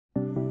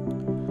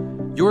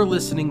You're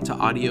listening to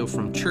audio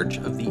from Church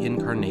of the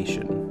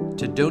Incarnation.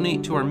 To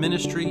donate to our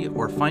ministry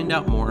or find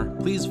out more,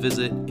 please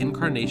visit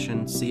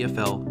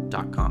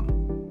incarnationcfl.com.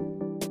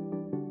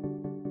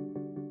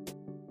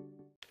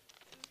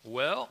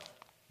 Well,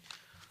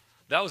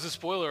 that was a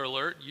spoiler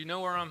alert. You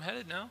know where I'm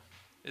headed now.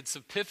 It's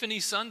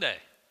Epiphany Sunday.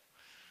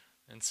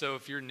 And so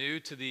if you're new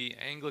to the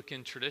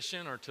Anglican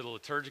tradition or to the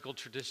liturgical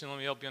tradition, let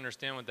me help you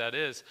understand what that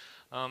is.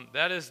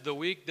 That is the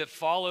week that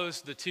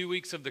follows the 2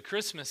 weeks of the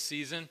Christmas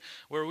season,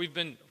 where we've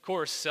been, of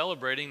course,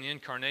 celebrating the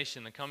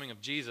incarnation, the coming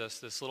of Jesus,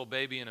 this little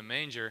baby in a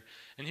manger.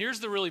 And here's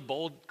the really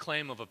bold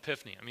claim of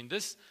Epiphany. I mean,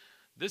 this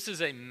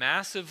is a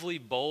massively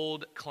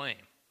bold claim,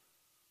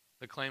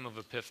 the claim of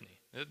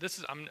Epiphany. This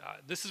is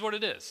what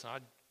it is. I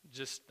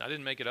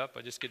didn't make it up.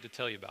 I just get to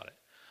tell you about it.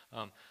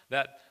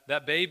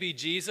 That baby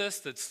Jesus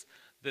that's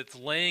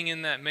laying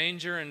in that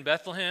manger in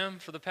Bethlehem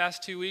for the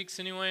past 2 weeks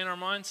anyway in our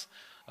minds,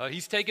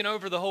 he's taken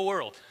over the whole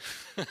world.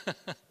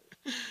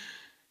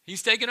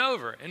 He's taken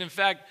over. And in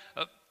fact,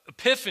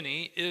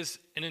 Epiphany is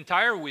an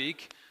entire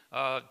week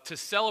to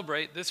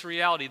celebrate this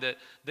reality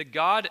that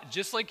God,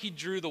 just like he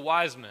drew the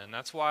wise men,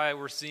 that's why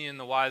we're seeing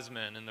the wise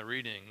men in the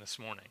reading this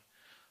morning.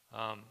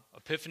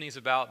 Epiphany is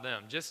about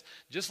them. Just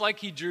like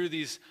he drew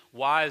these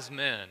wise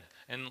men,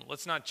 and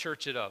let's not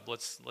church it up.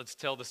 Let's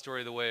tell the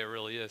story the way it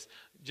really is.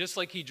 Just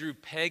like he drew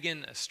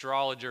pagan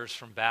astrologers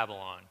from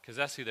Babylon, because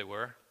that's who they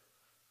were.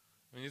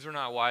 I mean, these were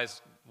not wise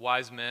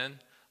men.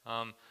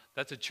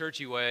 That's a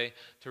churchy way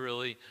to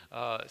really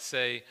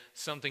say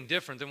something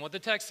different than what the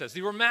text says.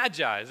 They were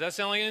magi. Does that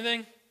sound like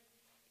anything?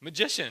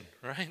 Magician,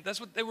 right? That's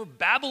what they were,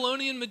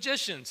 Babylonian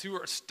magicians who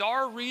were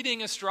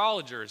star-reading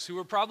astrologers who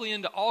were probably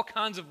into all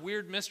kinds of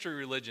weird mystery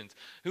religions,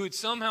 who had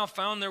somehow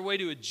found their way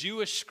to a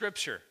Jewish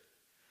scripture.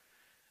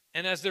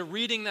 And as they're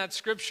reading that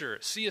scripture,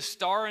 see a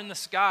star in the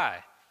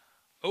sky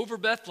over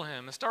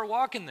Bethlehem and start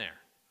walking there.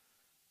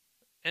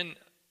 And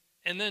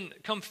then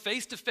come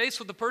face to face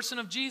with the person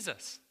of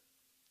Jesus.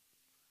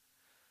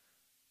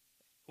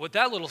 What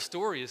that little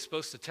story is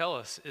supposed to tell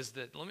us is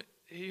that,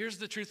 here's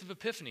the truth of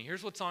Epiphany.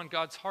 Here's what's on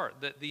God's heart,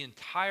 that the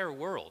entire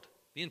world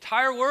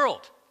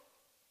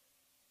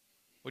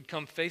would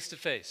come face to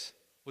face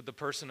with the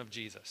person of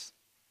Jesus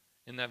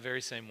in that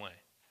very same way.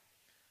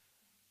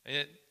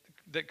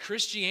 That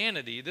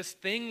Christianity, this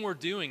thing we're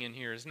doing in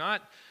here, is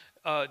not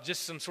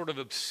just some sort of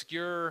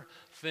obscure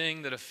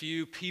thing that a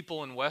few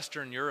people in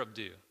Western Europe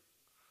do.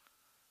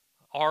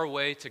 Our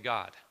way to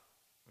God.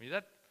 I mean,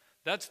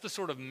 that's the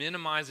sort of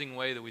minimizing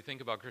way that we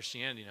think about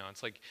Christianity now.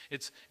 It's like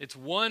it's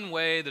one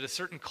way that a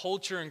certain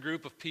culture and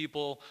group of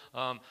people,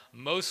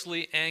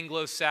 mostly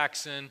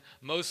Anglo-Saxon,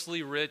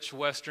 mostly rich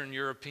Western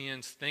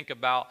Europeans, think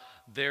about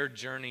their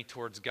journey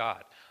towards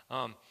God.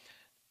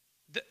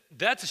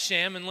 That's a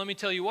sham, and let me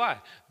tell you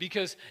why.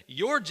 Because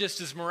you're just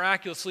as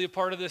miraculously a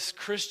part of this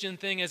Christian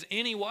thing as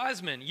any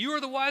wise men. You are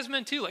the wise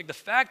men too. Like the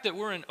fact that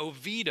we're in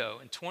Oviedo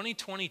in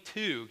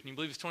 2022, can you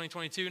believe it's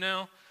 2022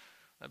 now?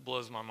 That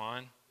blows my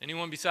mind.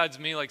 Anyone besides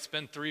me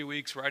spend 3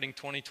 weeks writing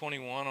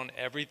 2021 on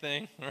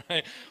everything,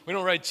 right? We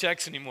don't write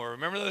checks anymore.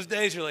 Remember those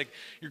days? You're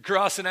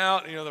crossing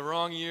out, the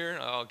wrong year.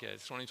 Oh, okay,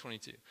 it's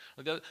 2022.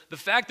 The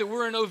fact that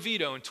we're in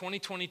Oviedo in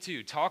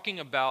 2022 talking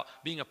about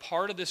being a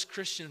part of this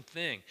Christian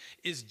thing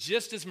is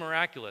just as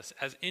miraculous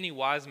as any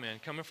wise man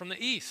coming from the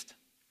East.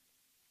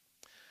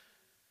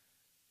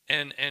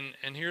 And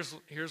here's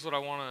what I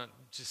want to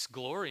just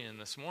glory in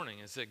this morning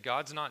is that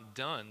God's not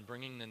done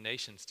bringing the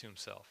nations to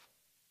himself.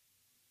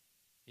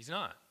 He's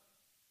not.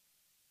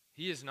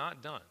 He is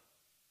not done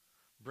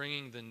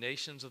bringing the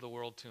nations of the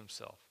world to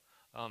himself.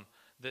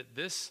 That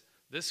this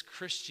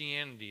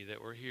Christianity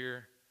that we're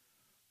here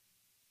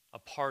a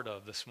part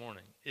of this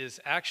morning is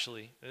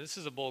actually, this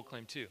is a bold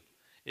claim too,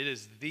 it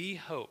is the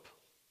hope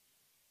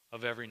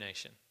of every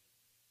nation.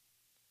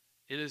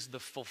 It is the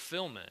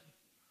fulfillment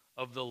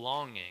of the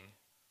longing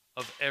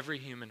of every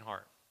human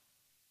heart.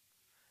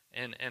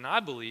 And I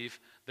believe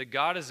that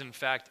God is in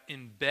fact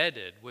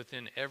embedded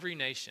within every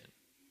nation.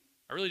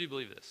 I really do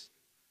believe this.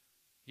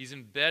 He's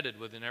embedded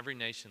within every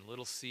nation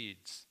little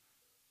seeds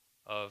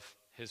of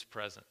his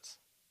presence.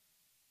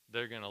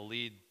 They're going to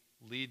lead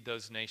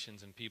those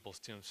nations and peoples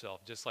to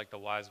himself, just like the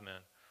wise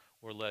men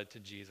were led to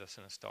Jesus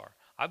in a star.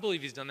 I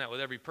believe he's done that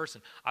with every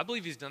person. I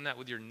believe he's done that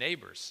with your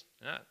neighbors.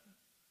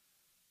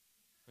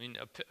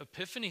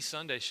 Epiphany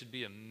Sunday should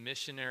be a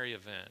missionary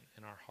event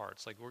in our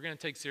hearts. We're going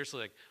to take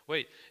seriously,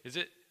 wait, is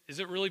it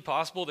really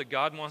possible that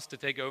God wants to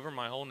take over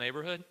my whole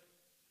neighborhood?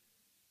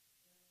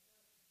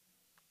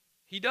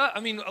 He does.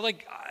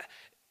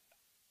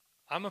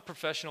 I'm a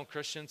professional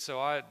Christian, so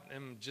I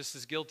am just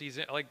as guilty as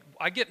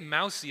I get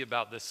mousy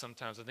about this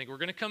sometimes. I think we're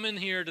going to come in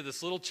here to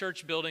this little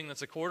church building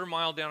that's a quarter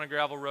mile down a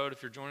gravel road.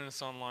 If you're joining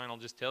us online, I'll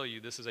just tell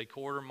you this is a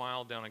quarter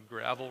mile down a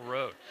gravel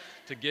road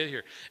to get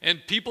here.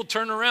 And people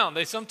turn around.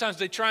 Sometimes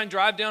they try and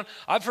drive down.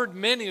 I've heard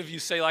many of you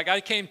say,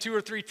 I came 2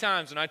 or 3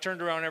 times and I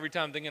turned around every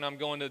time thinking I'm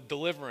going to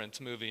Deliverance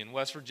movie in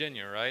West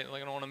Virginia, right? I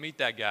don't want to meet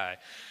that guy.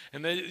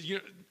 And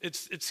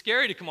it's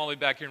scary to come all the way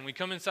back here. And we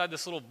come inside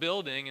this little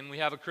building and we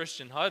have a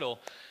Christian huddle.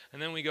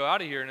 And then we go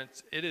out of here, and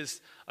it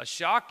is a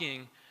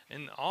shocking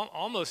and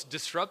almost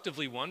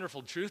disruptively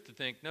wonderful truth to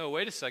think, no,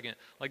 wait a second,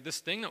 like this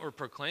thing that we're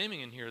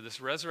proclaiming in here,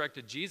 this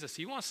resurrected Jesus,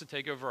 he wants to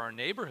take over our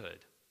neighborhood.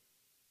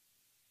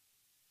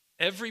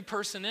 Every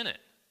person in it.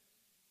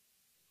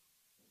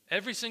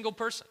 Every single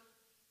person.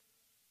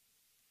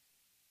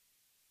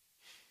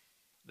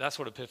 That's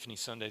what Epiphany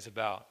Sunday is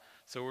about.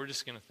 So we're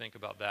just going to think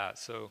about that.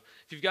 So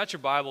if you've got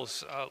your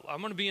Bibles, I'm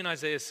going to be in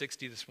Isaiah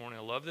 60 this morning.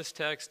 I love this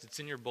text. It's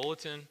in your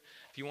bulletin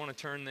if you want to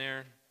turn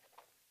there.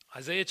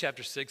 Isaiah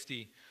chapter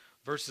 60,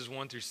 verses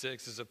 1 through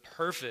 6 is a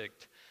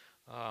perfect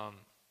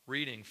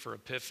reading for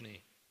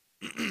Epiphany.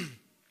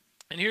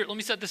 And here, let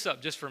me set this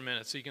up just for a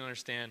minute so you can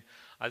understand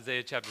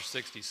Isaiah chapter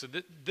 60. So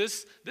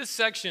this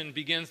section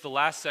begins the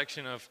last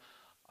section of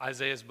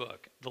Isaiah's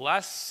book. The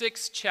last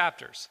 6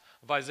 chapters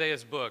of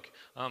Isaiah's book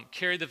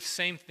carry the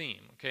same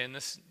theme. Okay, and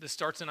this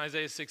starts in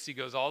Isaiah 60,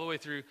 goes all the way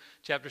through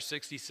chapter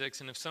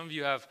 66. And if some of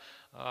you have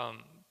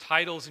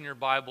titles in your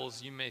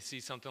Bibles, you may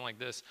see something like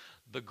this: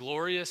 The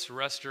Glorious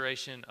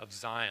Restoration of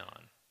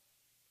Zion.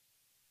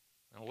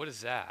 Now, what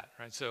is that?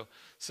 Right.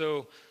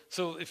 So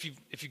if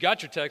you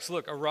got your text,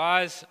 look,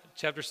 arise,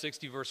 chapter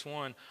 60, verse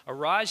 1.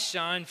 Arise,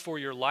 shine, for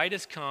your light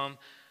has come,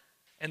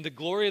 and the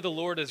glory of the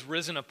Lord has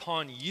risen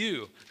upon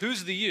you.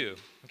 Who's the you?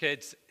 Okay,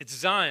 it's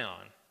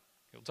Zion.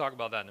 We'll talk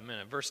about that in a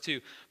minute. Verse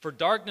 2, for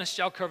darkness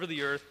shall cover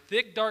the earth,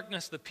 thick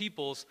darkness the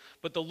peoples,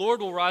 but the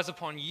Lord will rise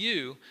upon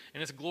you,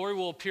 and his glory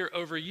will appear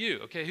over you.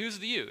 Okay, who's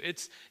the you?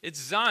 It's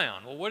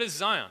Zion. Well, what is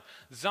Zion?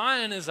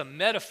 Zion is a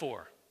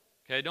metaphor.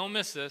 Okay, don't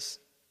miss this.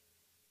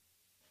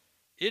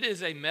 It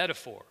is a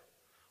metaphor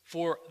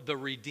for the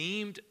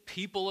redeemed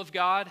people of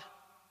God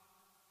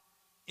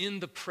in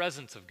the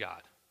presence of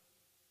God.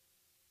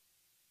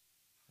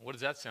 What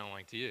does that sound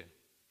like to you?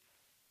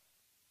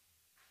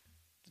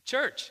 The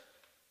church.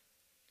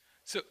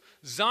 So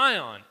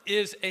Zion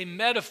is a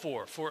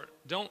metaphor for,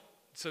 don't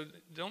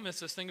miss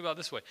this, think about it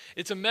this way.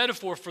 It's a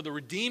metaphor for the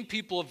redeemed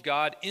people of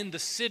God in the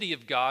city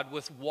of God,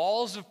 with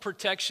walls of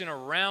protection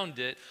around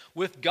it,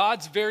 with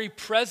God's very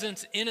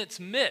presence in its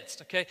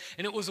midst, okay?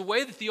 And it was a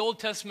way that the Old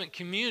Testament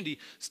community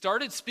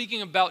started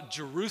speaking about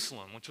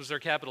Jerusalem, which was their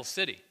capital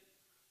city,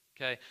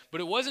 okay? But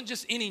it wasn't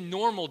just any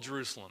normal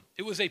Jerusalem.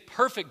 It was a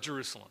perfect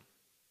Jerusalem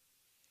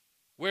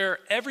where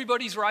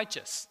everybody's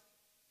righteous.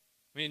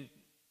 I mean,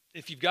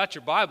 if you've got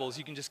your Bibles,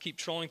 you can just keep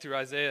trolling through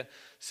Isaiah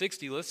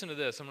 60. Listen to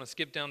this. I'm going to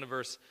skip down to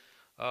verse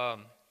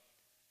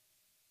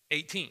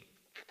 18.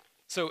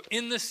 So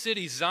in this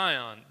city,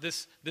 Zion,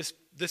 this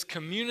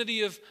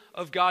community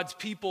of God's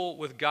people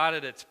with God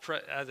at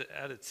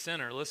its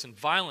center, listen,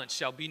 violence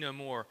shall be no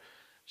more,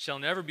 shall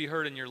never be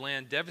heard in your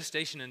land.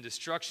 Devastation and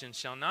destruction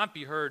shall not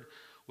be heard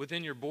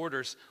within your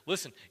borders.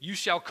 Listen, you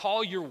shall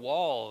call your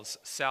walls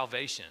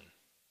salvation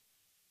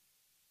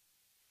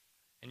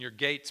and your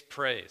gates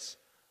praise.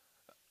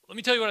 Let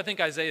me tell you what I think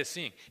Isaiah is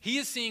seeing. He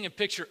is seeing a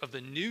picture of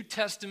the New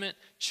Testament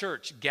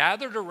church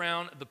gathered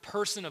around the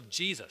person of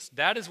Jesus.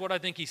 That is what I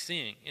think he's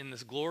seeing in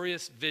this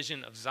glorious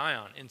vision of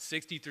Zion in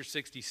 60 through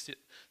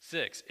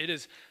 66. It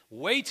is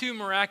way too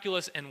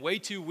miraculous and way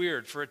too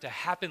weird for it to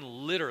happen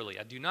literally.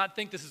 I do not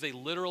think this is a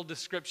literal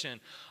description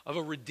of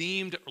a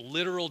redeemed,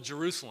 literal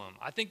Jerusalem.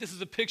 I think this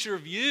is a picture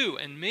of you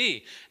and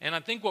me. And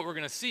I think what we're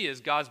going to see is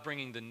God's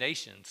bringing the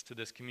nations to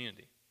this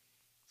community.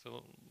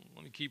 So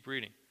let me keep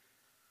reading.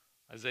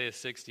 Isaiah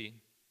 60.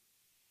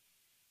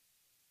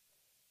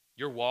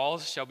 Your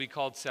walls shall be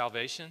called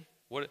salvation.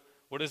 What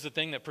is the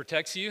thing that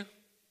protects you?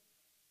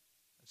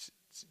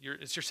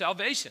 It's your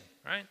salvation,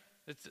 right?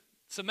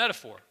 It's a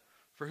metaphor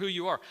for who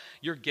you are.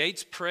 Your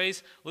gates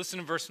praise. Listen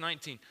to verse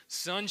 19.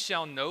 Sun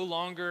shall no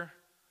longer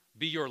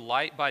be your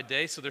light by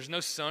day, so there's no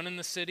sun in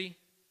the city.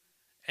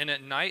 And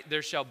at night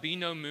there shall be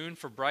no moon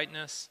for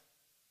brightness,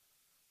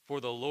 for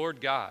the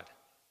Lord God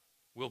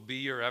will be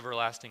your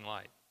everlasting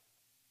light.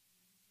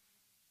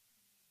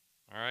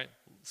 All right,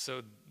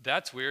 so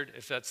that's weird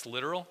if that's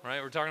literal,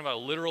 right? We're talking about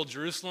a literal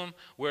Jerusalem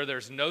where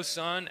there's no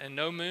sun and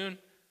no moon.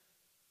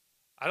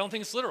 I don't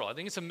think it's literal. I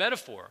think it's a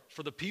metaphor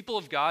for the people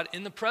of God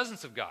in the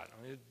presence of God.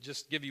 I'll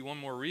just give you one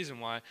more reason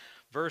why.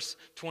 Verse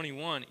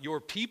 21, your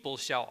people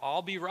shall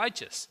all be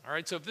righteous. All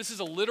right, so if this is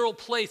a literal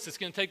place that's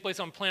going to take place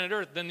on planet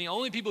Earth, then the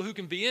only people who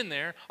can be in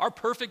there are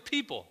perfect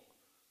people.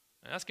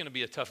 And that's going to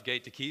be a tough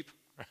gate to keep,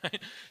 right?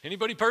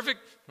 Anybody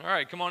perfect? All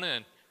right, come on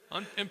in.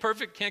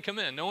 Imperfect can't come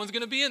in. No one's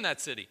going to be in that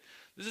city.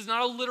 This is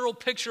not a literal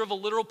picture of a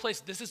literal place.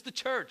 This is the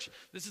church.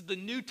 This is the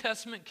New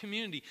Testament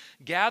community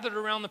gathered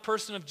around the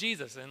person of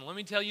Jesus. And let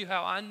me tell you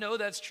how I know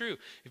that's true.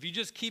 If you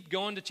just keep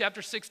going to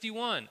chapter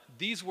 61,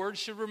 these words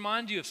should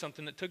remind you of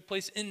something that took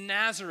place in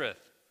Nazareth,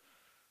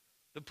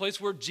 the place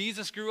where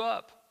Jesus grew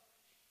up.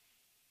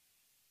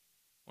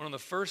 One of the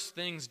first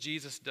things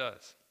Jesus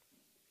does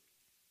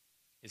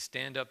is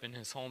stand up in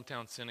his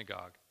hometown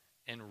synagogue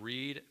and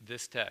read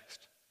this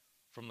text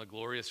from the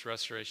glorious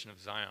restoration of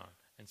Zion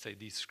and say,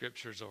 these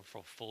scriptures are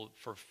fulfilled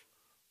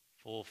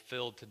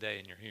today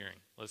in your hearing.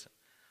 Listen,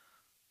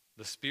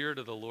 the Spirit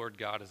of the Lord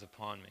God is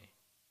upon me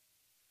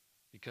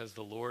because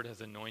the Lord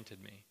has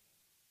anointed me.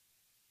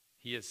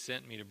 He has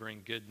sent me to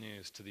bring good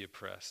news to the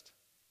oppressed.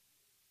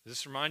 Does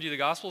this remind you of the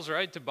Gospels,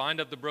 right? To bind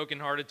up the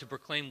brokenhearted, to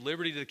proclaim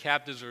liberty to the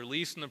captives,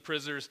 release from the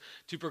prisoners,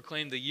 to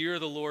proclaim the year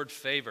of the Lord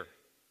favor,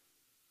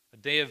 a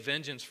day of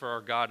vengeance for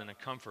our God and a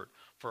comfort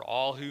for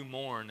all who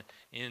mourn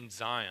in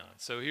Zion.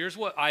 So here's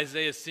what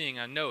Isaiah is seeing.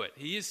 I know it.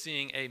 He is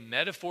seeing a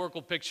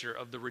metaphorical picture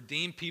of the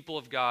redeemed people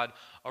of God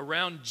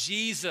around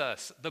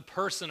Jesus, the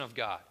person of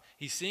God.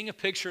 He's seeing a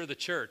picture of the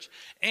church.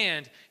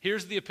 And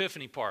here's the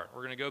epiphany part.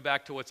 We're going to go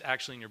back to what's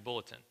actually in your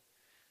bulletin.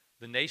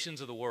 The nations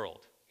of the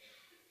world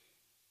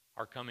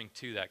are coming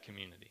to that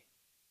community.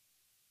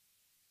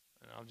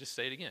 And I'll just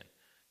say it again.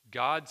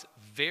 God's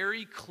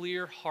very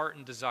clear heart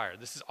and desire.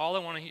 This is all I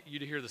want you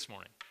to hear this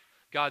morning.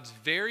 God's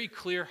very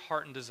clear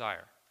heart and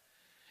desire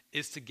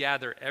is to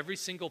gather every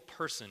single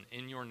person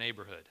in your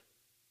neighborhood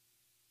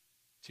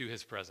to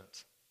his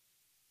presence.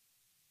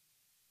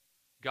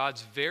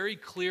 God's very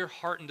clear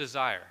heart and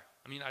desire,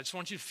 I just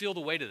want you to feel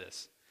the weight of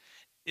this,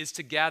 is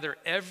to gather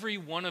every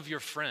one of your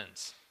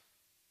friends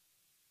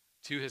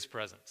to his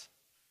presence.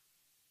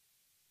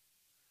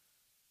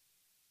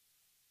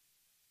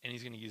 And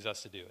he's going to use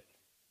us to do it.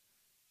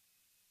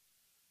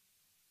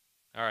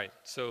 All right,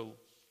 so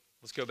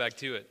let's go back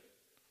to it.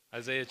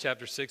 Isaiah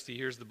chapter 60,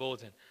 here's the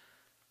bulletin.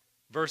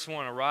 Verse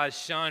 1, arise,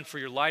 shine, for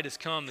your light has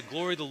come. The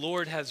glory of the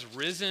Lord has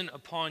risen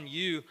upon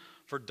you.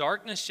 For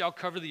darkness shall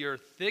cover the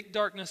earth, thick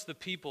darkness the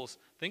peoples.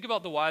 Think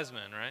about the wise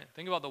men, right?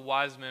 Think about the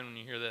wise men when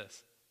you hear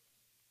this.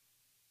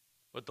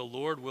 But the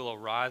Lord will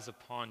arise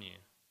upon you,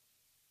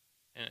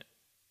 and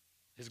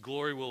his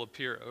glory will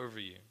appear over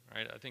you,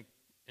 right? I think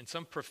in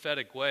some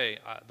prophetic way,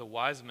 the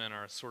wise men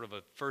are sort of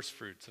a first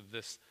fruits of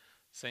this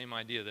same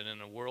idea that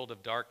in a world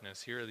of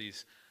darkness, here are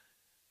these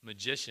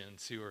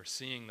magicians who are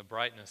seeing the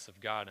brightness of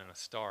God in a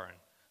star and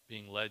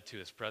being led to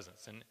his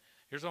presence. And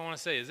here's what I want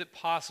to say. Is it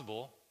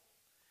possible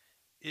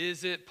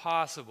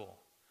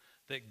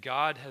that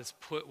God has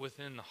put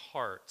within the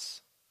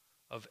hearts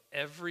of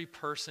every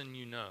person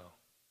you know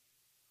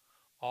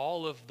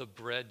all of the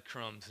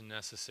breadcrumbs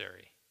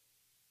necessary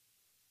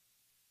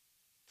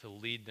to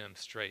lead them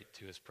straight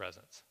to his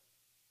presence?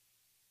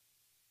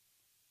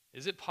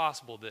 Is it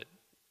possible that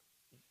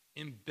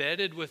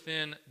embedded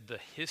within the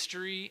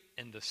history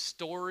and the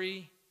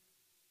story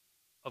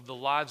of the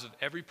lives of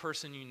every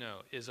person you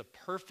know is a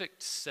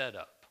perfect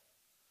setup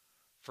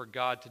for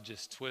God to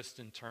just twist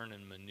and turn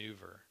and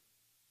maneuver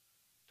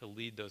to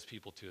lead those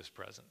people to his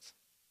presence?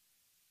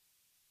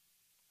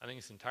 I think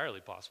it's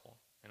entirely possible,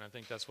 and I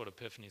think that's what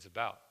Epiphany is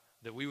about,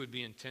 that we would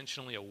be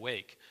intentionally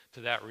awake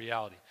to that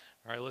reality.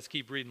 All right, let's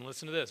keep reading.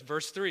 Listen to this.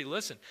 Verse 3,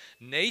 listen.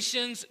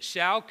 Nations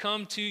shall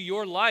come to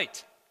your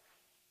light,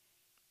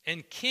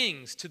 and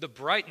kings to the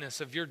brightness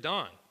of your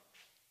dawn.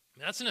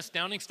 That's an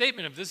astounding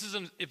statement. If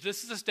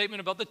this is a statement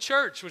about the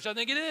church, which I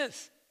think it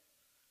is,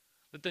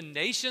 that the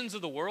nations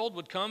of the world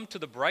would come to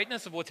the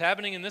brightness of what's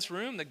happening in this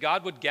room, that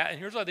God would gather, and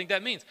here's what I think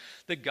that means,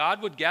 that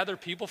God would gather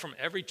people from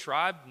every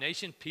tribe,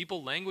 nation,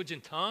 people, language,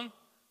 and tongue,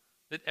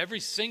 that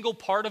every single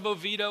part of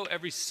Oviedo,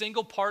 every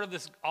single part of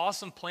this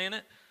awesome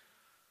planet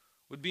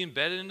would be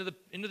embedded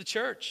into the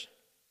church.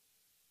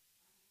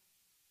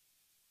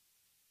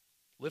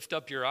 Lift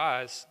up your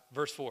eyes,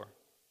 verse 4,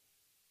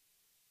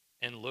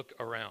 and look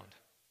around.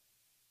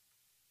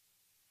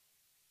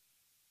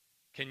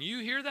 Can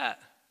you hear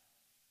that?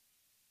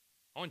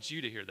 I want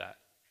you to hear that.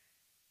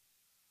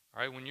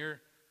 All right, when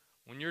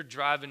you're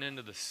driving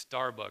into the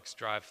Starbucks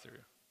drive-thru,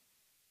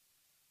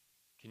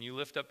 can you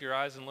lift up your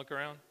eyes and look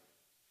around?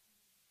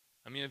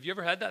 Have you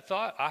ever had that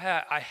thought?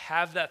 I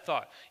have that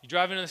thought. You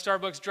drive into the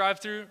Starbucks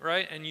drive-thru,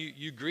 right, and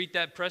you greet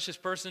that precious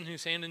person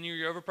who's handing you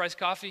your overpriced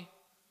coffee?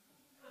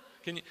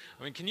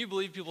 Can you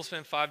believe people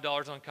spend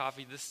 $5 on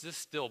coffee? This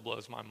still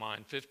blows my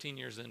mind. 15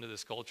 years into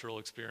this cultural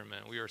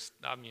experiment,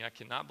 I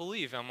cannot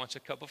believe how much a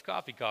cup of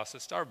coffee costs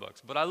at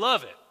Starbucks, but I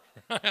love it.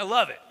 I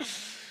love it.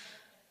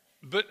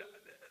 But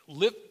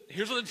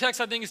here's what the text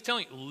I think is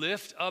telling you.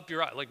 Lift up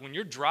your eye. Like when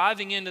you're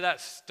driving into that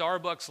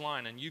Starbucks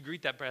line and you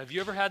greet that, have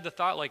you ever had the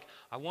thought, like,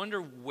 I wonder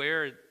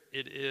where it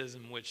is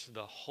in which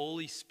the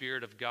Holy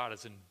Spirit of God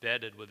is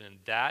embedded within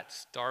that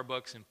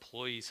Starbucks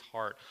employee's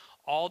heart?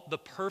 All the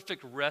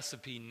perfect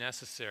recipe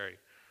necessary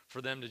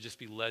for them to just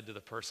be led to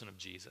the person of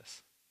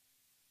Jesus.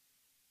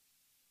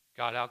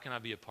 God, how can I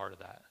be a part of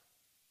that?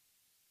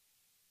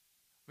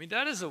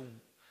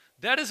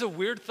 That is a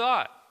weird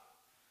thought,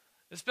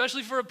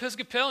 especially for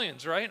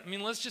Episcopalians, right?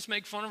 Let's just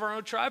make fun of our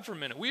own tribe for a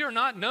minute. We are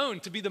not known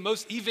to be the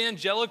most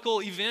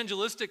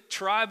evangelistic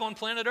tribe on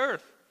planet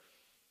Earth.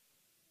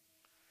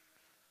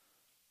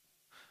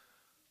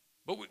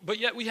 But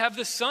yet we have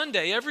this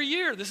Sunday every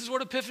year. This is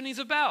what Epiphany is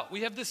about.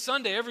 We have this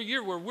Sunday every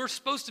year where we're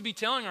supposed to be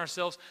telling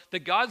ourselves that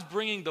God's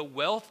bringing the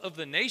wealth of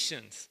the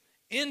nations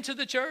into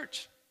the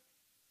church.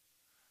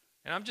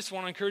 And I just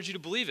want to encourage you to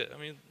believe it.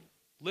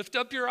 Lift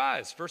up your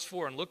eyes, verse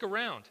 4, and look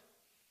around.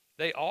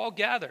 They all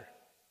gather.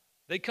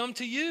 They come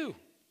to you.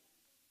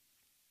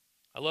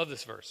 I love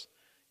this verse.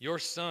 Your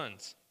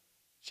sons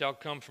shall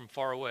come from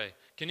far away.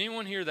 Can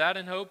anyone hear that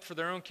in hope for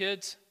their own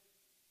kids?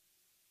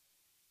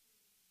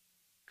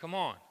 Come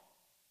on.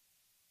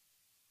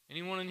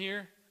 Anyone in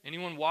here?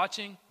 Anyone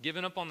watching?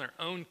 Giving up on their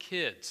own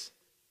kids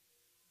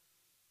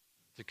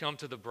to come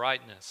to the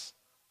brightness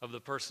of the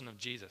person of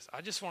Jesus.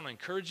 I just want to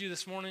encourage you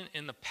this morning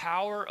in the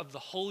power of the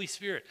Holy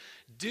Spirit.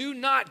 Do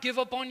not give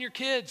up on your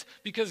kids,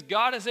 because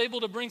God is able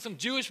to bring some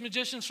Jewish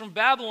magicians from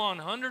Babylon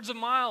hundreds of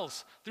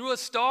miles through a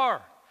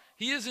star.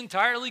 He is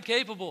entirely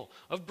capable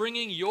of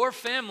bringing your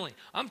family,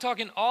 I'm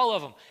talking all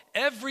of them,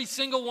 every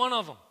single one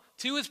of them,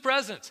 to his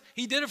presence.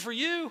 He did it for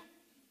you.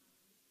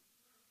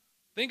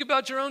 Think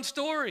about your own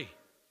story.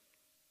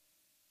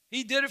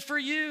 He did it for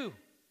you.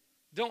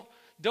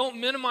 Don't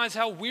minimize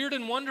how weird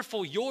and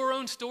wonderful your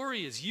own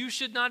story is. You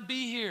should not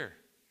be here.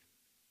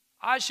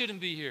 I shouldn't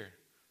be here.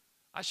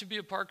 I should be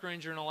a park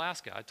ranger in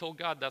Alaska. I told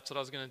God that's what I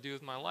was going to do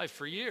with my life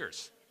for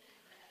years.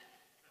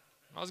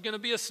 I was going to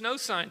be a snow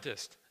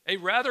scientist, a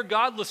rather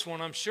godless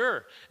one, I'm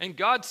sure. And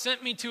God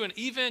sent me to an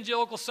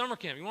evangelical summer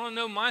camp. You want to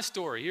know my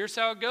story? Here's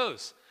how it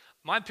goes.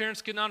 My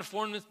parents could not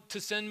afford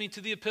to send me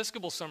to the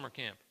Episcopal summer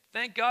camp.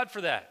 Thank God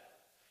for that.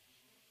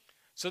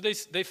 So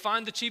they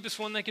find the cheapest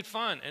one they could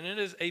find, and it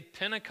is a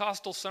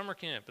Pentecostal summer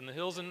camp in the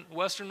hills in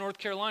western North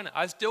Carolina.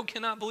 I still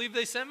cannot believe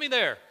they sent me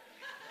there.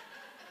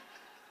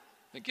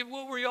 Thinking,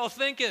 what were y'all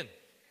thinking?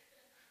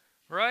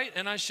 Right?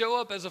 And I show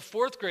up as a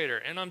fourth grader,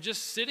 and I'm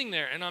just sitting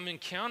there, and I'm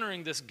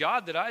encountering this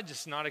God that I had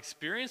just not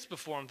experienced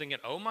before. I'm thinking,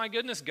 oh my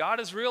goodness, God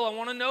is real. I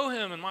want to know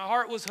him, and my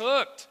heart was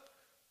hooked.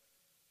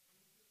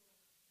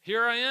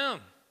 Here I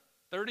am,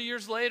 30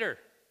 years later.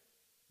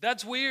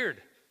 That's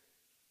weird.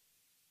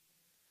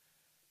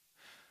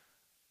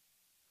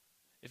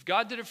 If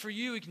God did it for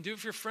you, he can do it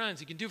for your friends.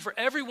 He can do it for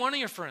every one of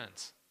your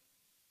friends.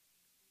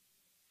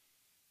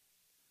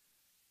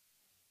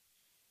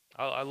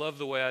 I love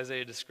the way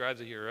Isaiah describes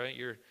it here, right?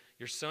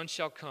 Your sons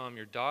shall come,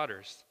 your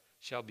daughters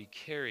shall be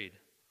carried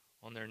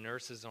on their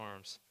nurses'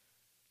 arms.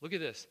 Look at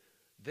this.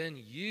 Then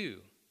you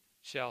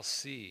shall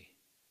see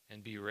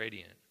and be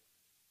radiant.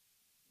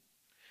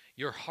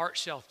 Your heart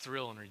shall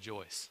thrill and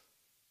rejoice.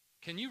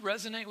 Can you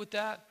resonate with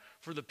that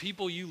for the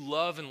people you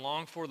love and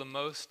long for the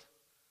most?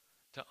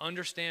 To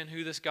understand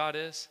who this God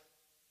is?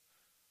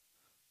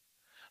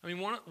 I mean,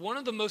 one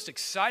of the most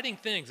exciting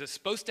things that's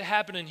supposed to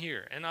happen in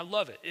here, and I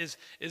love it,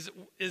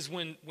 is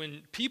when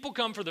people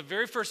come for the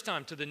very first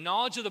time to the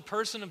knowledge of the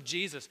person of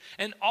Jesus,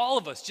 and all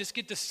of us just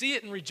get to see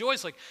it and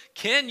rejoice. Like,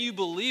 can you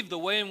believe the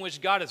way in which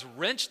God has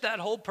wrenched that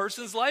whole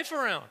person's life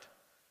around?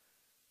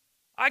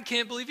 I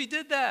can't believe he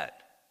did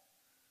that.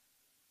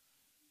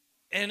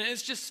 And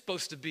it's just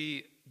supposed to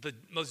be the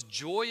most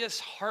joyous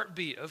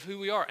heartbeat of who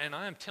we are. And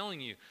I am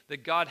telling you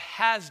that God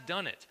has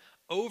done it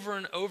over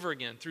and over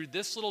again through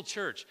this little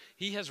church.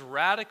 He has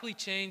radically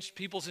changed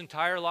people's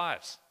entire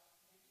lives.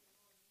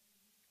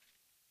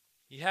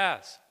 He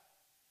has.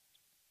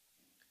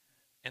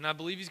 And I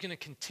believe he's going to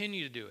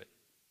continue to do it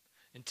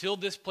until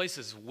this place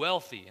is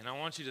wealthy. And I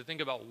want you to think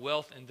about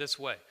wealth in this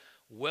way.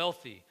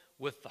 Wealthy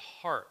with the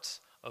hearts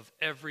of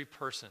every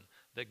person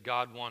that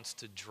God wants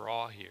to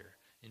draw here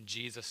in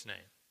Jesus' name.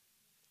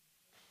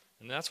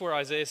 And that's where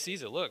Isaiah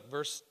sees it. Look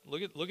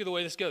at the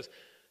way this goes.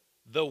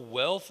 The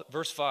wealth,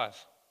 verse 5,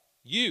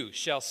 you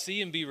shall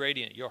see and be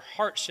radiant. Your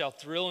heart shall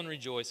thrill and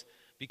rejoice,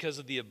 because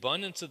of the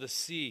abundance of the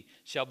sea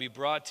shall be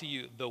brought to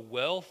you. The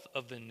wealth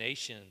of the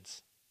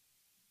nations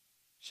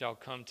shall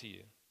come to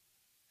you.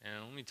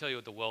 And let me tell you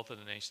what the wealth of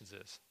the nations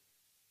is.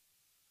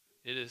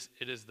 It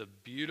is the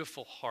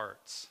beautiful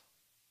hearts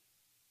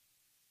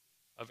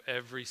of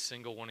every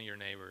single one of your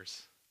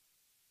neighbors.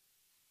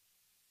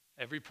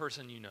 Every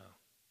person you know.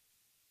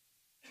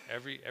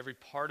 Every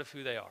part of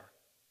who they are.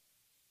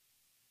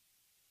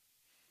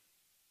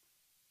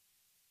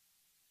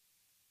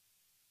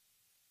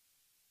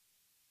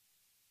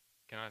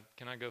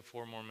 Can I go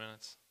 4 more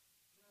minutes?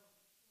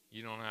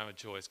 You don't have a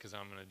choice because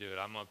I'm going to do it.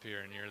 I'm up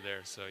here and you're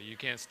there, so you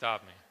can't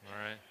stop me,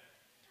 all right?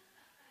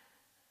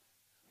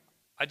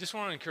 I just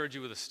want to encourage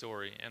you with a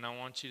story, and I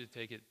want you to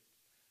take it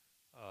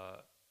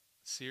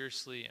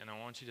seriously, and I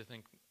want you to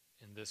think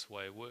in this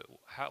way.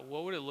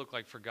 What would it look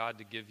like for God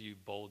to give you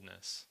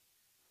boldness?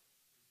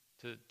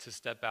 To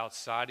step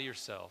outside of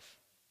yourself,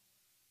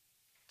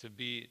 to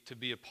be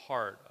a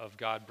part of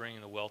God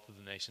bringing the wealth of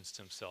the nations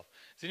to himself.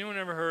 Has anyone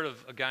ever heard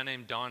of a guy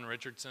named Don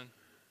Richardson?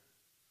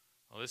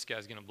 Well, this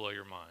guy's going to blow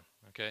your mind,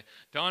 okay?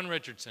 Don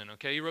Richardson,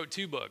 okay, he wrote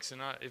 2 books,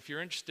 and if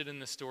you're interested in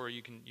this story,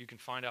 you can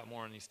find out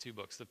more in these 2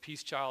 books. The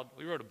Peace Child,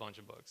 we wrote a bunch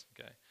of books,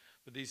 okay,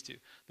 but these 2.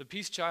 The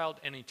Peace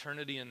Child and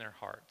Eternity in Their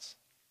Hearts.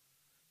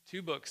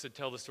 2 books that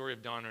tell the story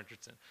of Don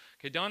Richardson.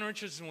 Okay, Don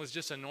Richardson was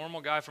just a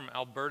normal guy from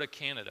Alberta,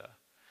 Canada.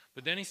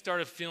 But then he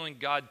started feeling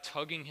God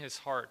tugging his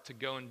heart to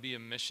go and be a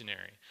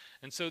missionary.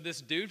 And so this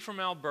dude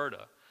from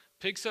Alberta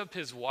picks up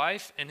his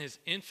wife and his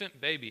infant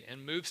baby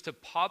and moves to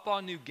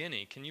Papua New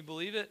Guinea, can you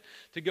believe it?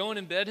 To go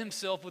and embed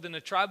himself within a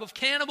tribe of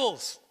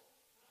cannibals.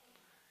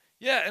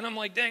 Yeah, and I'm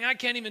like, dang, I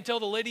can't even tell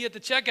the lady at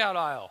the checkout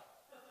aisle.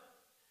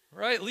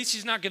 Right? At least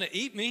she's not going to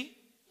eat me.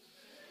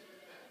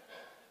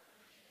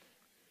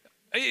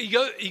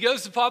 He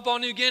goes to Papua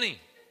New Guinea.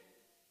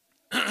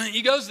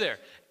 He goes there.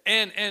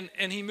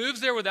 And he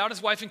moves there without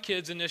his wife and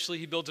kids initially.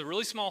 He builds a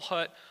really small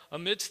hut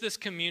amidst this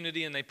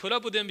community, and they put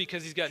up with him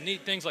because he's got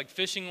neat things like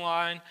fishing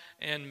line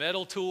and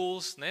metal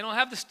tools. And they don't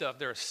have the stuff.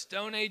 They're a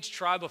Stone Age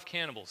tribe of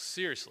cannibals,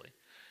 seriously.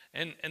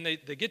 And they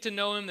get to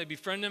know him, they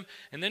befriend him,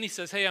 and then he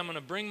says, hey, I'm going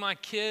to bring my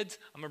kids,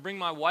 I'm going to bring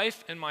my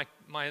wife and my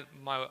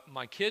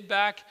kid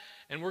back,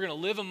 and we're going to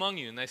live among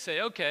you. And they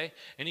say, okay.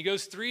 And he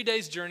goes 3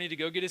 days journey to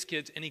go get his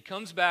kids, and he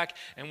comes back,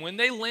 and when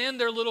they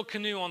land their little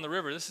canoe on the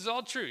river, this is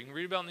all true, you can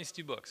read about in these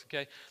 2 books,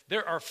 okay?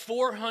 There are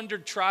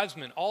 400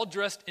 tribesmen, all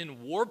dressed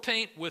in war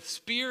paint with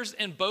spears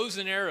and bows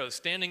and arrows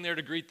standing there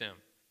to greet them.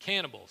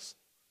 Cannibals.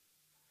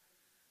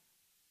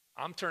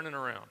 I'm turning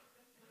around.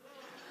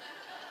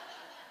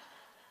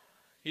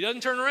 He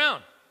doesn't turn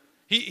around.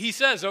 He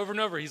says over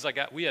and over, he's like,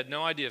 we had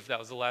no idea if that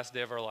was the last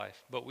day of our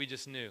life, but we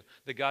just knew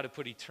that God had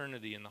put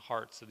eternity in the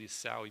hearts of these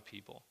Sawi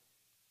people.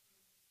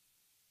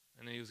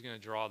 And that he was going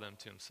to draw them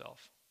to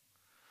himself.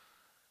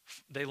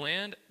 They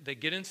land, they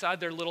get inside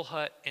their little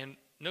hut, and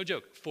no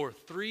joke, for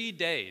 3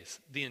 days,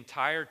 the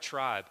entire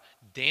tribe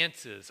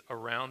dances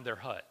around their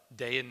hut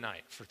day and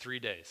night for 3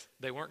 days.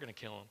 They weren't going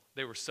to kill them.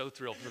 They were so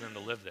thrilled for them to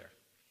live there.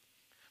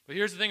 But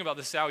here's the thing about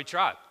the Sawi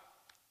tribe.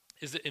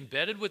 Is that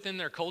embedded within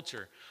their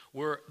culture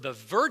were the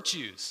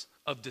virtues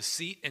of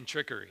deceit and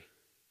trickery.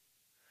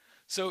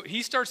 So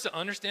he starts to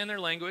understand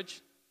their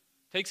language,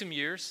 takes him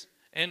years,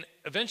 and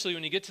eventually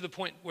when you get to the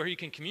point where he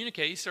can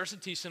communicate, he starts to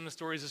teach them the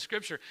stories of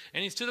Scripture.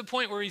 And he's to the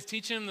point where he's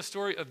teaching them the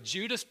story of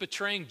Judas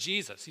betraying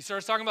Jesus. He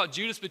starts talking about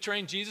Judas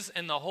betraying Jesus,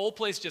 and the whole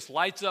place just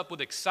lights up with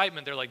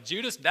excitement. They're like,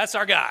 Judas, that's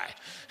our guy.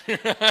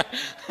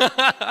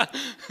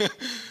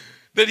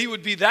 That he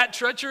would be that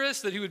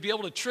treacherous, that he would be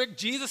able to trick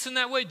Jesus in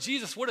that way.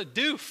 Jesus, what a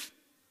doof.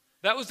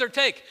 That was their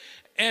take.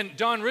 And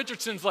Don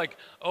Richardson's like,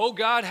 oh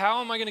God,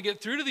 how am I going to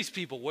get through to these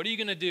people? What are you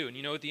going to do? And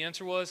you know what the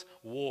answer was?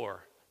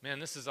 War. Man,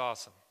 this is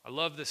awesome. I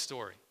love this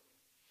story.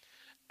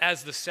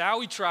 As the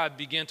Sawi tribe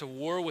began to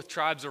war with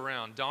tribes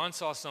around, Don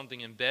saw something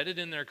embedded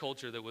in their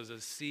culture that was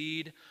a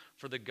seed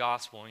for the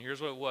gospel. And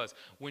here's what it was.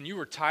 When you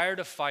were tired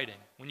of fighting,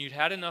 when you'd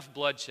had enough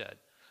bloodshed,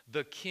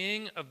 the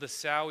king of the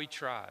Sawi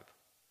tribe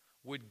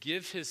would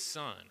give his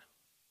son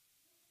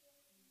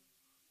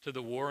to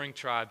the warring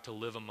tribe to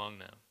live among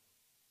them.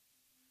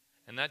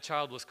 And that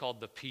child was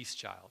called the peace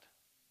child.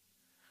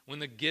 When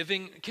the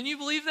giving, can you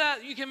believe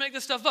that? You can make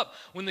this stuff up.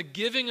 When the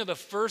giving of the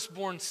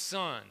firstborn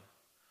son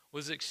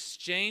was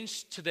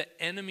exchanged to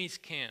the enemy's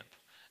camp,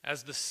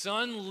 as the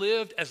son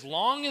lived, as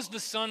long as the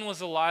son was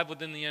alive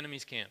within the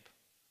enemy's camp,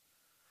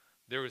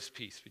 there was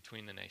peace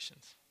between the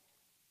nations.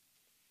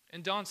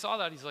 And Don saw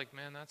that. He's like,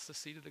 man, that's the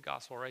seed of the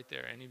gospel right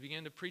there. And he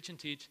began to preach and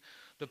teach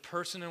the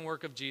person and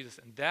work of Jesus.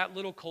 And that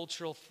little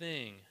cultural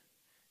thing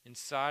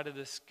inside of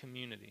this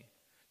community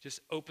just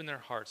opened their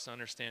hearts to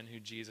understand who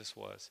Jesus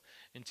was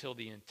until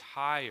the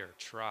entire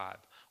tribe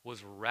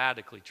was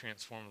radically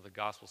transformed with the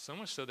gospel. So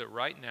much so that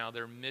right now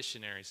they're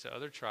missionaries to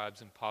other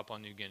tribes in Papua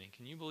New Guinea.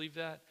 Can you believe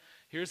that?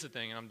 Here's the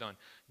thing, and I'm done.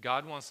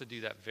 God wants to do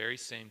that very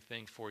same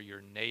thing for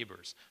your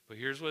neighbors. But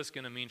here's what it's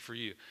going to mean for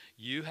you.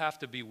 You have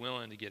to be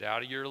willing to get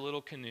out of your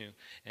little canoe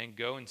and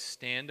go and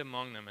stand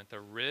among them at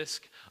the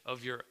risk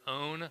of your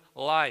own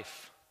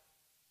life,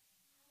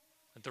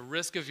 at the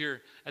risk of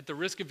your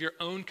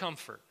own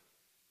comfort.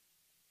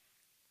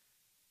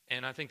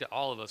 And I think that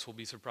all of us will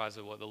be surprised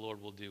at what the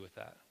Lord will do with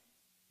that.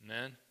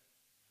 Amen?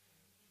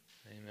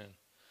 Amen.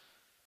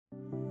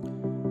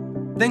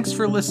 Thanks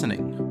for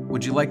listening.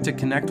 Would you like to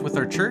connect with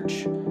our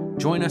church?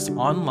 Join us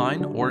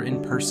online or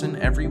in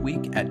person every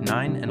week at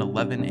 9 and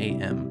 11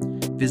 a.m.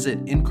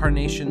 Visit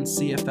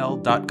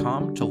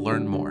incarnationcfl.com to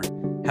learn more.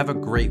 Have a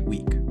great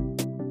week.